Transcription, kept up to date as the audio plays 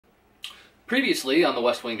Previously on the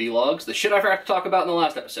West Wing Vlogs, the shit I forgot to talk about in the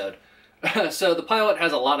last episode. So the pilot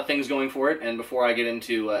has a lot of things going for it, and before I get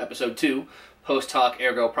into episode 2, Post Hoc,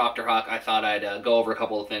 Ergo Propter Hoc, I thought I'd go over a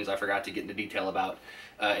couple of things I forgot to get into detail about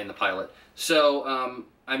in the pilot. So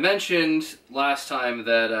I mentioned last time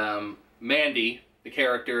that Mandy, the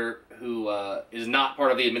character who is not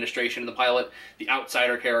part of the administration in the pilot, the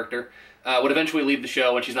outsider character, would eventually leave the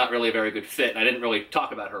show, and she's not really a very good fit, and I didn't really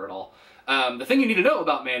talk about her at all. The thing you need to know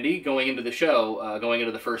about Mandy going into the show, going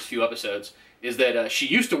into the first few episodes, is that she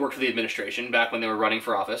used to work for the administration back when they were running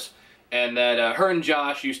for office, and that her and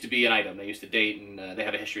Josh used to be an item. They used to date, and they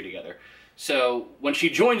have a history together. So when she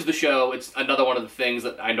joins the show, it's another one of the things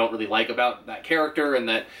that I don't really like about that character, and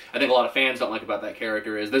that I think a lot of fans don't like about that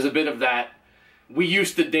character, is there's a bit of that we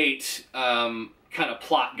used to date kind of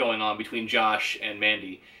plot going on between Josh and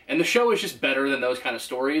Mandy. And the show is just better than those kind of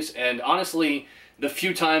stories, and honestly, the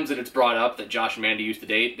few times that it's brought up that Josh and Mandy used to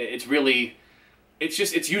date, it's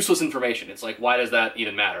useless information. It's like, why does that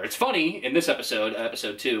even matter? It's funny in this episode,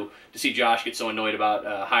 episode 2, to see Josh get so annoyed about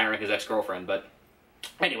hiring his ex-girlfriend, but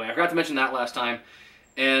anyway, I forgot to mention that last time,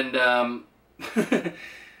 and I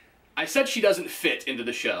said she doesn't fit into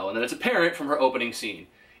the show, and that it's apparent from her opening scene.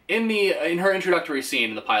 In her introductory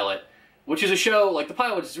scene in the pilot, which is a show, like the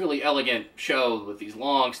pilot is a really elegant show with these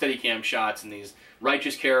long Steadicam shots and these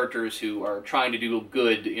righteous characters who are trying to do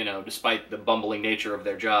good, you know, despite the bumbling nature of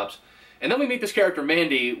their jobs. And then we meet this character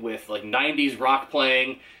Mandy with like 90s rock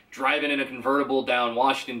playing, driving in a convertible down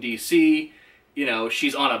Washington, D.C., you know,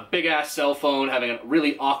 she's on a big-ass cell phone having a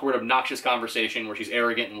really awkward, obnoxious conversation where she's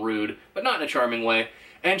arrogant and rude, but not in a charming way,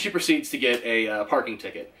 and she proceeds to get a parking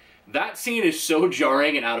ticket. That scene is so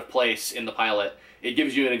jarring and out of place in the pilot, it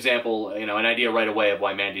gives you an example, you know, an idea right away of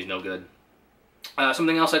why Mandy's no good.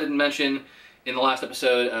 Something else I didn't mention in the last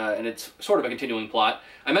episode, and it's sort of a continuing plot.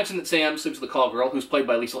 I mentioned that Sam sleeps with the call girl, who's played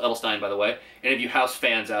by Lisa Edelstein, by the way. Any of you House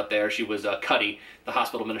fans out there, she was Cuddy, the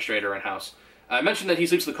hospital administrator in House. I mentioned that he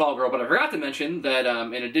sleeps with the call girl, but I forgot to mention that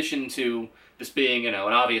in addition to this being, you know,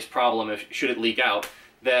 an obvious problem should it leak out,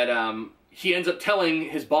 that he ends up telling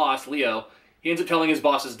his boss, Leo, he ends up telling his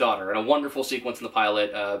boss's daughter, in a wonderful sequence in the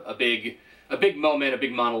pilot, a big moment, a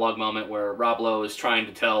big monologue moment where Rob Lowe is trying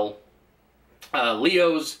to tell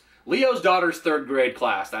Leo's daughter's third grade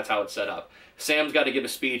class. That's how it's set up. Sam's got to give a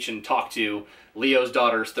speech and talk to Leo's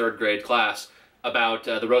daughter's third grade class about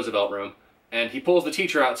the Roosevelt Room. And he pulls the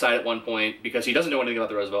teacher outside at one point because he doesn't know anything about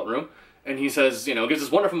the Roosevelt Room. And he says, you know, gives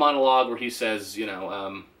this wonderful monologue where he says, you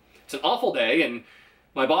know, it's an awful day, and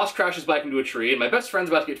my boss crashes bike into a tree, and my best friend's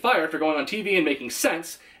about to get fired for going on TV and making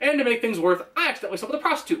sense, and to make things worse, I accidentally slept with a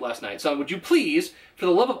prostitute last night. So would you please, for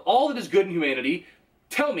the love of all that is good in humanity,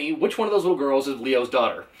 tell me which one of those little girls is Leo's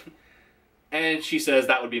daughter? And she says,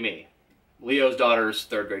 that would be me. Leo's daughter's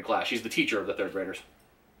third grade class. She's the teacher of the third graders.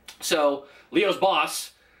 So Leo's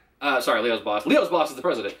boss is the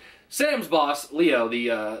president. Sam's boss, Leo,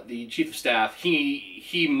 the chief of staff,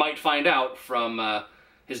 he might find out from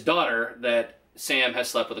his daughter that Sam has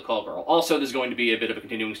slept with a call girl. Also, there's going to be a bit of a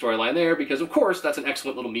continuing storyline there because, of course, that's an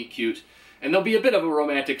excellent little meet-cute. And there'll be a bit of a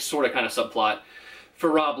romantic sort of kind of subplot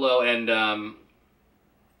for Rob Lowe and,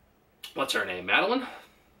 what's her name? Madeline?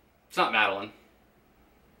 It's not Madeline.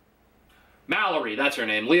 Mallory, that's her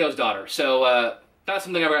name. Leo's daughter. So, that's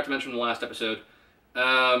something I forgot to mention in the last episode.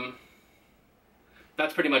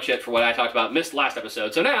 That's pretty much it for what I talked about. Missed last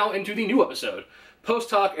episode. So now, into the new episode. Post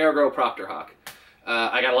Hoc, Ergo Propter Hoc.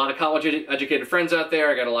 I got a lot of college-educated friends out there.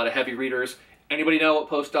 I got a lot of heavy readers. Anybody know what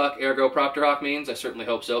Post Hoc, Ergo Propter Hoc means? I certainly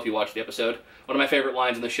hope so if you watch the episode. One of my favorite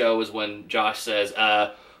lines in the show is when Josh says,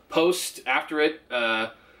 post, after it,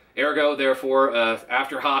 ergo, therefore,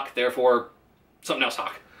 after hoc, therefore, something else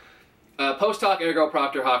hoc. Post Hoc, Ergo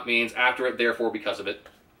Propter Hoc means after it, therefore, because of it.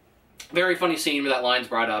 Very funny scene where that line's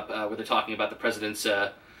brought up, where they're talking about the president's,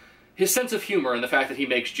 his sense of humor and the fact that he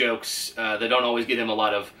makes jokes that don't always get him a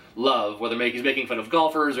lot of love, whether he's making fun of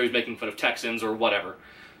golfers or he's making fun of Texans or whatever.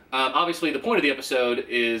 Obviously, the point of the episode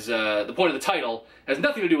is, the point of the title has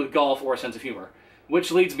nothing to do with golf or a sense of humor,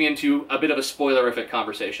 which leads me into a bit of a spoilerific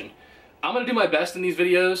conversation. I'm going to do my best in these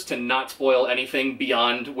videos to not spoil anything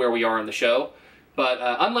beyond where we are in the show, but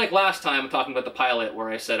unlike last time talking about the pilot where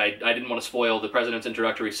I said I didn't want to spoil the president's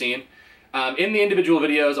introductory scene, in the individual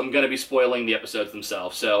videos I'm going to be spoiling the episodes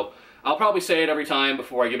themselves, so I'll probably say it every time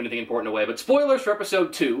before I give anything important away, but spoilers for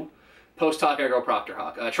episode 2, Post Hoc, Ergo Propter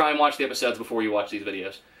Hoc. Try and watch the episodes before you watch these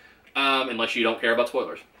videos, unless you don't care about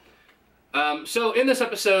spoilers. So in this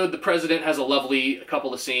episode, the president has a lovely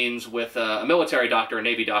couple of scenes with a military doctor, a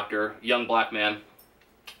Navy doctor, young black man.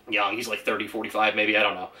 Young, he's like 30, 45 maybe, I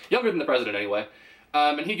don't know. Younger than the president anyway.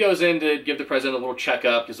 And he goes in to give the president a little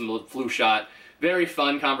checkup, gives him a little flu shot. Very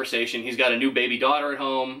fun conversation. He's got a new baby daughter at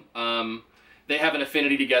home. They have an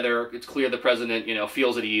affinity together. It's clear the president,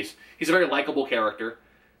 feels at ease. He's a very likable character.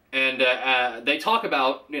 And they talk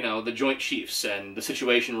about, the Joint Chiefs and the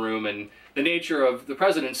Situation Room and the nature of the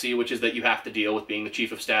presidency, which is that you have to deal with being the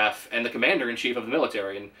chief of staff and the commander-in-chief of the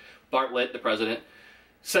military. And Bartlett, the president,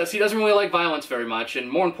 says he doesn't really like violence very much. And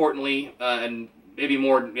more importantly, and maybe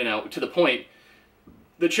more, to the point,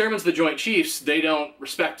 the chairmen of the Joint Chiefs, they don't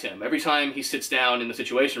respect him. Every time he sits down in the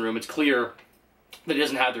Situation Room, it's clear that he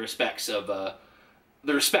doesn't have the respect of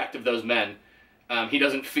those men.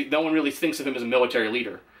 No one really thinks of him as a military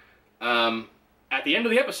leader. At the end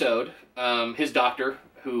of the episode, his doctor,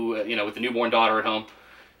 who, with the newborn daughter at home,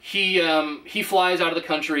 he flies out of the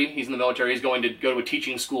country. He's in the military. He's going to go to a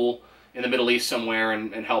teaching school in the Middle East somewhere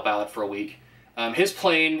and help out for a week. His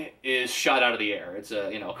plane is shot out of the air. It's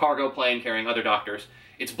a cargo plane carrying other doctors.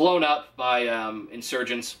 It's blown up by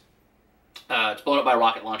insurgents. It's blown up by a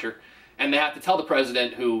rocket launcher. And they have to tell the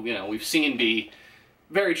president, who, we've seen be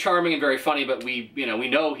very charming and very funny, but we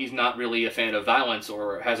know he's not really a fan of violence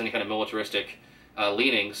or has any kind of militaristic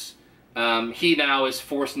leanings. He now is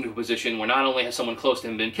forced into a position where not only has someone close to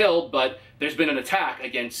him been killed, but there's been an attack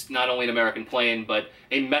against not only an American plane, but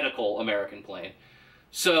a medical American plane.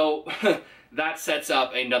 So that sets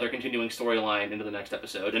up another continuing storyline into the next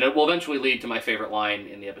episode, and it will eventually lead to my favorite line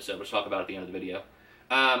in the episode, which I'll talk about at the end of the video.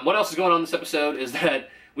 What else is going on in this episode is that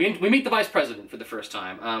we meet the Vice President for the first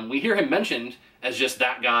time. We hear him mentioned as just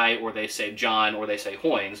that guy, or they say John, or they say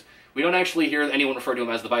Hoynes. We don't actually hear anyone refer to him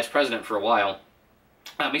as the Vice President for a while.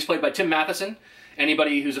 He's played by Tim Matheson.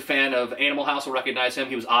 Anybody who's a fan of Animal House will recognize him.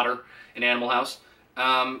 He was Otter in Animal House.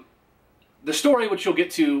 The story, which you'll get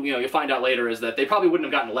to, you'll find out later, is that they probably wouldn't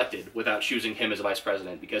have gotten elected without choosing him as a Vice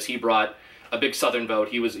President, because he brought a big Southern vote.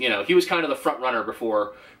 He was kind of the front runner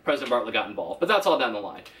before President Bartlett got involved. But that's all down the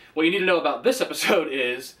line. What you need to know about this episode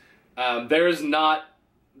is they don't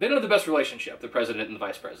have the best relationship, the President and the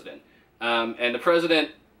Vice President. And the President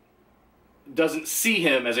doesn't see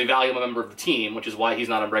him as a valuable member of the team, which is why he's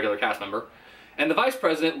not a regular cast member. And the Vice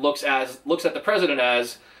President looks at the President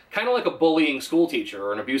as kind of like a bullying school teacher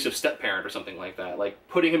or an abusive step-parent or something like that, like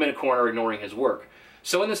putting him in a corner, ignoring his work.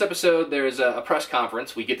 So in this episode, there's a press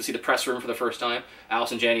conference. We get to see the press room for the first time.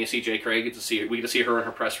 Allison Janney and C.J. Craig we get to see her in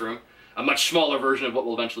her press room, a much smaller version of what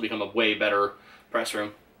will eventually become a way better press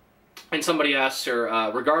room. And somebody asks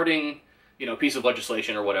her regarding, a piece of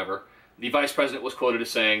legislation or whatever. The Vice President was quoted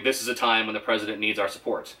as saying, "This is a time when the President needs our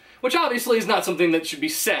support," which obviously is not something that should be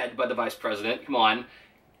said by the Vice President. Come on.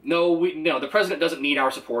 No, the President doesn't need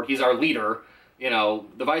our support. He's our leader.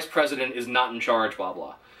 The Vice President is not in charge, blah,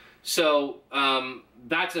 blah. So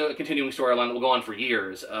that's a continuing storyline that will go on for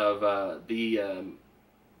years of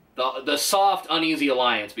the soft, uneasy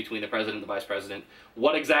alliance between the President and the Vice President.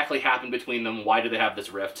 What exactly happened between them? Why do they have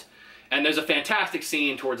this rift? And there's a fantastic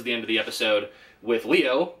scene towards the end of the episode with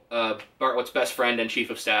Leo, Bartlett's best friend and chief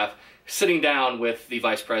of staff, sitting down with the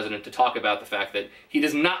Vice President to talk about the fact that he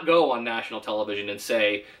does not go on national television and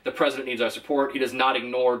say, the President needs our support. He does not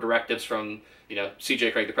ignore directives from,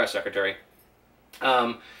 C.J. Craig, the press secretary.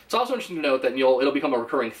 It's also interesting to note that it'll become a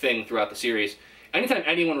recurring thing throughout the series. Anytime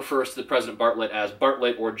anyone refers to the President Bartlett as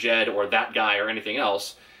Bartlett or Jed or that guy or anything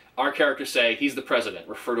else, our characters say, he's the President,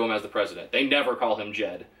 refer to him as the President. They never call him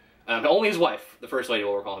Jed. Only his wife, the First Lady,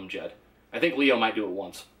 will call him Jed. I think Leo might do it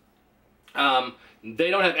once.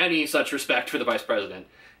 They don't have any such respect for the Vice President.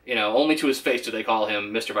 Only to his face do they call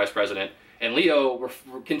him Mr. Vice President. And Leo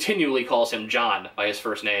continually calls him John by his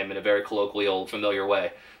first name in a very colloquial, familiar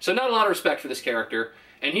way. So not a lot of respect for this character.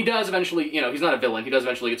 And he does eventually, he's not a villain. He does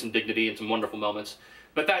eventually get some dignity and some wonderful moments.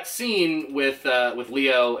 But that scene with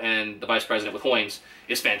Leo and the Vice President with Hoynes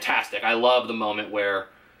is fantastic. I love the moment where,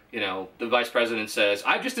 the Vice President says,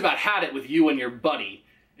 "I've just about had it with you and your buddy."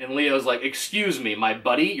 And Leo's like, "Excuse me, my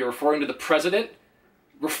buddy? You're referring to the President?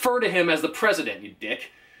 Refer to him as the President, you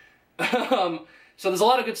dick." So there's a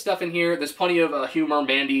lot of good stuff in here. There's plenty of humor.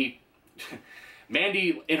 Mandy,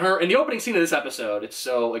 in the opening scene of this episode, it's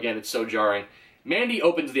so jarring. Mandy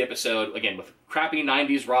opens the episode, again, with crappy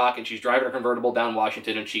 90s rock, and she's driving her convertible down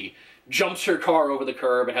Washington, and she jumps her car over the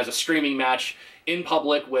curb and has a screaming match in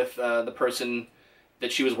public with the person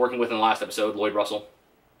that she was working with in the last episode, Lloyd Russell.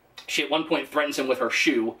 She at one point threatens him with her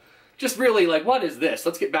shoe. Just really like, what is this?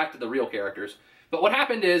 Let's get back to the real characters. But what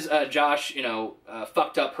happened is Josh,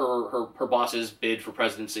 fucked up her boss's bid for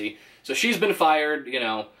presidency. So she's been fired,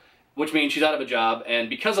 which means she's out of a job. And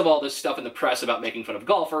because of all this stuff in the press about making fun of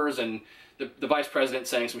golfers and the Vice President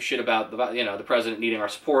saying some shit about the President needing our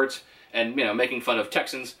support and making fun of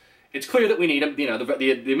Texans, it's clear that we need him.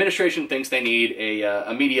 The administration thinks they need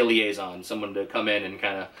a media liaison, someone to come in and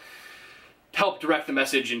kind of help direct the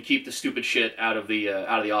message and keep the stupid shit out of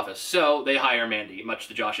the office. So they hire Mandy, much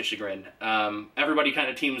to Josh's chagrin. Everybody kind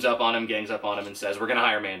of teams up on him, gangs up on him, and says, we're going to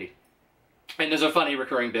hire Mandy. And there's a funny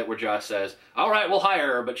recurring bit where Josh says, all right, we'll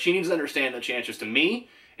hire her, but she needs to understand that she answers to me,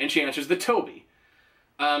 and she answers to Toby.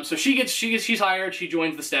 So she's hired, she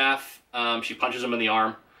joins the staff, she punches him in the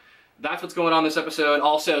arm. That's what's going on this episode.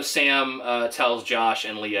 Also, Sam tells Josh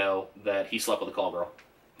and Leo that he slept with a call girl.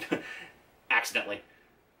 Accidentally.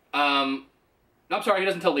 I'm sorry, he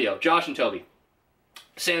doesn't tell Leo. Josh and Toby.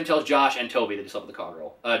 Sam tells Josh and Toby that he slept with a call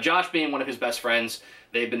girl. Josh being one of his best friends,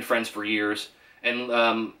 they've been friends for years.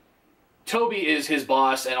 And Toby is his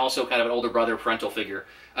boss and also kind of an older brother, parental figure.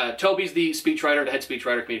 Toby's the speechwriter, the head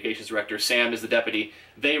speechwriter, communications director. Sam is the deputy.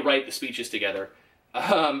 They write the speeches together.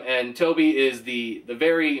 And Toby is the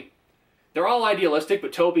very... They're all idealistic,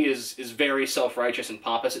 but Toby is very self-righteous and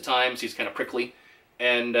pompous at times. He's kind of prickly.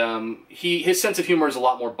 And his sense of humor is a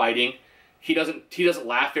lot more biting. He doesn't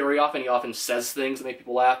laugh very often. He often says things that make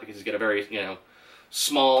people laugh because he's got a very,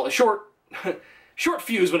 short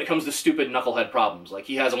fuse when it comes to stupid knucklehead problems. Like,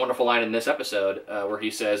 he has a wonderful line in this episode where he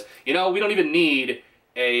says, we don't even need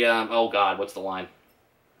a, oh God, what's the line?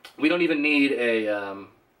 We don't even need an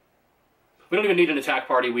attack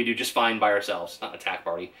party. We do just fine by ourselves. Not an attack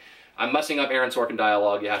party. I'm messing up Aaron Sorkin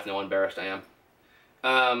dialogue. You have to know how embarrassed I am.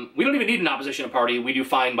 We don't even need an opposition party. We do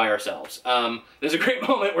fine by ourselves. There's a great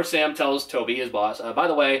moment where Sam tells Toby, his boss, by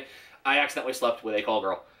the way, I accidentally slept with a call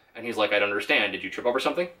girl. And he's like, I don't understand. Did you trip over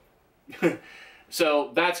something?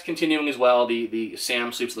 So that's continuing as well. The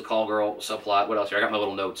Sam sleeps with the call girl subplot. What else here? I got my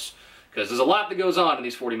little notes. Because there's a lot that goes on in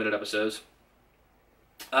these 40-minute episodes.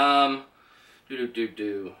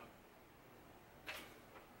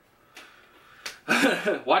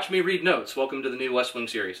 Watch me read notes. Welcome to the new West Wing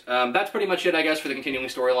series. That's pretty much it, I guess, for the continuing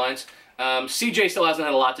storylines. CJ still hasn't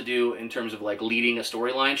had a lot to do in terms of, like, leading a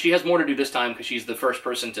storyline. She has more to do this time because she's the first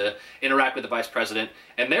person to interact with the Vice President,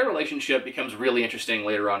 and their relationship becomes really interesting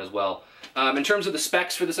later on as well. In terms of the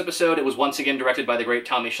specs for this episode, it was once again directed by the great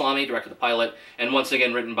Tommy Schlamme, directed the pilot, and once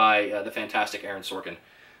again written by the fantastic Aaron Sorkin.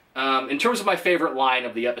 In terms of my favorite line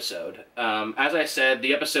of the episode, as I said,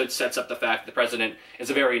 the episode sets up the fact that the president is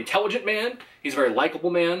a very intelligent man. He's a very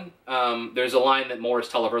likable man. There's a line that Morris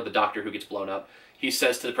Tulliver, the doctor who gets blown up, he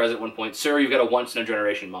says to the president at one point, "Sir, you've got a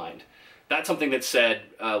once-in-a-generation mind." That's something that's said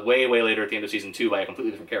way, way later at the end of Season 2 by a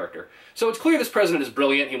completely different character. So it's clear this president is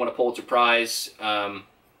brilliant. He won a Pulitzer Prize.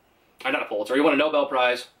 Or not a Pulitzer. He won a Nobel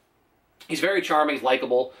Prize. He's very charming. He's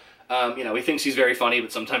likable. He thinks he's very funny,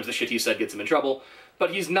 but sometimes the shit he said gets him in trouble.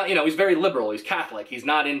 But he's not, he's very liberal. He's Catholic. He's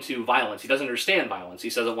not into violence. He doesn't understand violence. He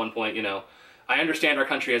says at one point, I understand our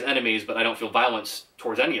country has enemies, but I don't feel violence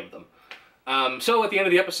towards any of them. So at the end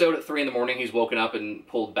of the episode, at 3 in the morning, he's woken up and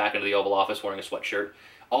pulled back into the Oval Office wearing a sweatshirt.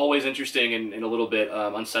 Always interesting and a little bit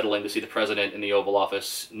unsettling to see the president in the Oval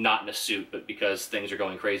Office, not in a suit, but because things are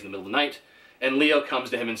going crazy in the middle of the night. And Leo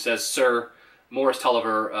comes to him and says, "Sir, Morris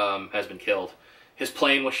Tulliver has been killed. His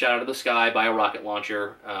plane was shot out of the sky by a rocket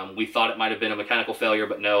launcher. We thought it might have been a mechanical failure,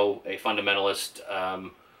 but no, a fundamentalist,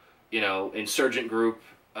 insurgent group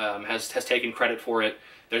has taken credit for it.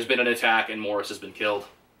 There's been an attack, and Morris has been killed."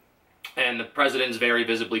 And the president's very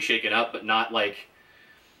visibly shaken up, but not like...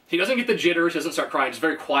 He doesn't get the jitters, doesn't start crying, just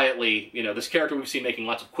very quietly, this character we've seen making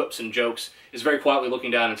lots of quips and jokes is very quietly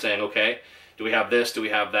looking down and saying, okay, do we have this, do we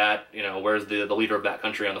have that, where's the leader of that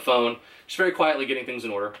country on the phone? Just very quietly getting things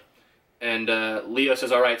in order. And Leo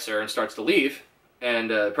says, "All right, sir," and starts to leave. And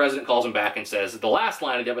the president calls him back and says, the last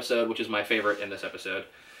line of the episode, which is my favorite in this episode,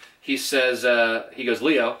 he says, he goes,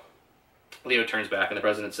 "Leo." Leo turns back and the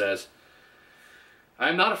president says,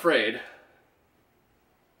 "I'm not afraid."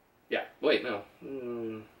 Yeah, wait,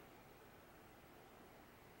 no.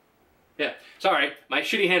 Yeah, sorry, my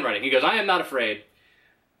shitty handwriting. He goes, "I am not afraid.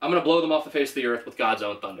 I'm going to blow them off the face of the earth with God's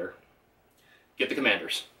own thunder. Get the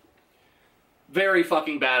commanders." Very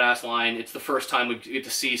fucking badass line. It's the first time we get to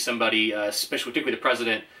see somebody, especially particularly the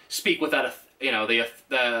president, speak with that,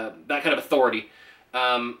 that kind of authority.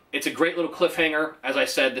 It's a great little cliffhanger. As I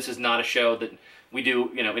said, this is not a show that we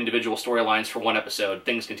do, individual storylines for one episode.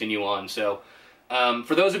 Things continue on. So,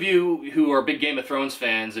 for those of you who are big Game of Thrones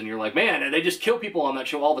fans and you're like, man, they just kill people on that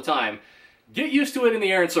show all the time, get used to it in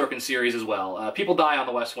the Aaron Sorkin series as well. People die on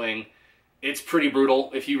the West Wing. It's pretty brutal.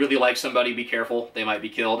 If you really like somebody, be careful. They might be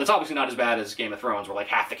killed. It's obviously not as bad as Game of Thrones, where like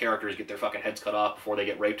half the characters get their fucking heads cut off before they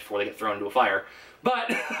get raped, before they get thrown into a fire. But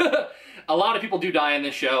a lot of people do die in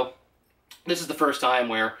this show. This is the first time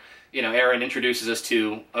where, Aaron introduces us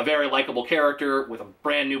to a very likable character with a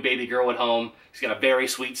brand new baby girl at home. He's got a very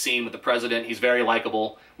sweet scene with the president. He's very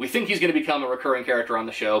likable. We think he's going to become a recurring character on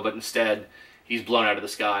the show, but instead he's blown out of the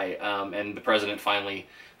sky, and the president finally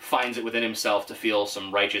finds it within himself to feel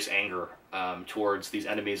some righteous anger towards these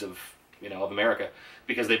enemies of of America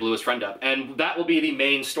because they blew his friend up. And that will be the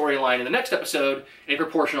main storyline in the next episode, a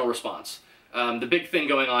proportional response. The big thing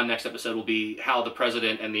going on next episode will be how the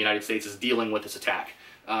president and the United States is dealing with this attack.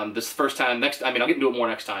 This first time, I'll get into it more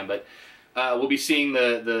next time, but we'll be seeing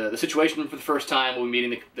the situation for the first time. We'll be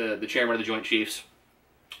meeting the chairman of the Joint Chiefs.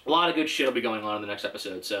 A lot of good shit will be going on in the next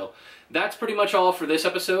episode. So that's pretty much all for this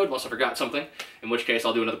episode, unless I forgot something, in which case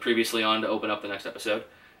I'll do another previously on to open up the next episode.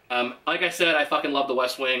 Like I said, I fucking love The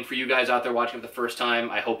West Wing. For you guys out there watching it the first time,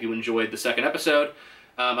 I hope you enjoyed the second episode.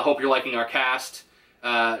 I hope you're liking our cast.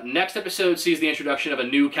 Next episode sees the introduction of a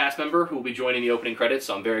new cast member who will be joining the opening credits,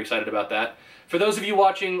 so I'm very excited about that. For those of you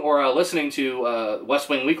watching or listening to West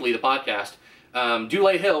Wing Weekly, the podcast,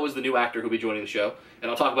 Dule Hill is the new actor who will be joining the show,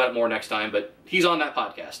 and I'll talk about it more next time, but he's on that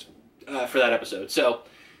podcast for that episode. So,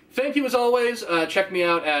 thank you as always. Check me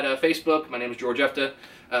out at Facebook. My name is George Efta.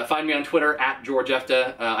 Find me on Twitter at George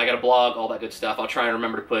Efta. I got a blog, all that good stuff. I'll try and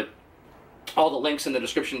remember to put all the links in the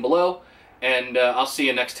description below, and I'll see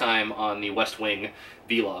you next time on the West Wing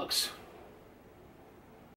Vlogs.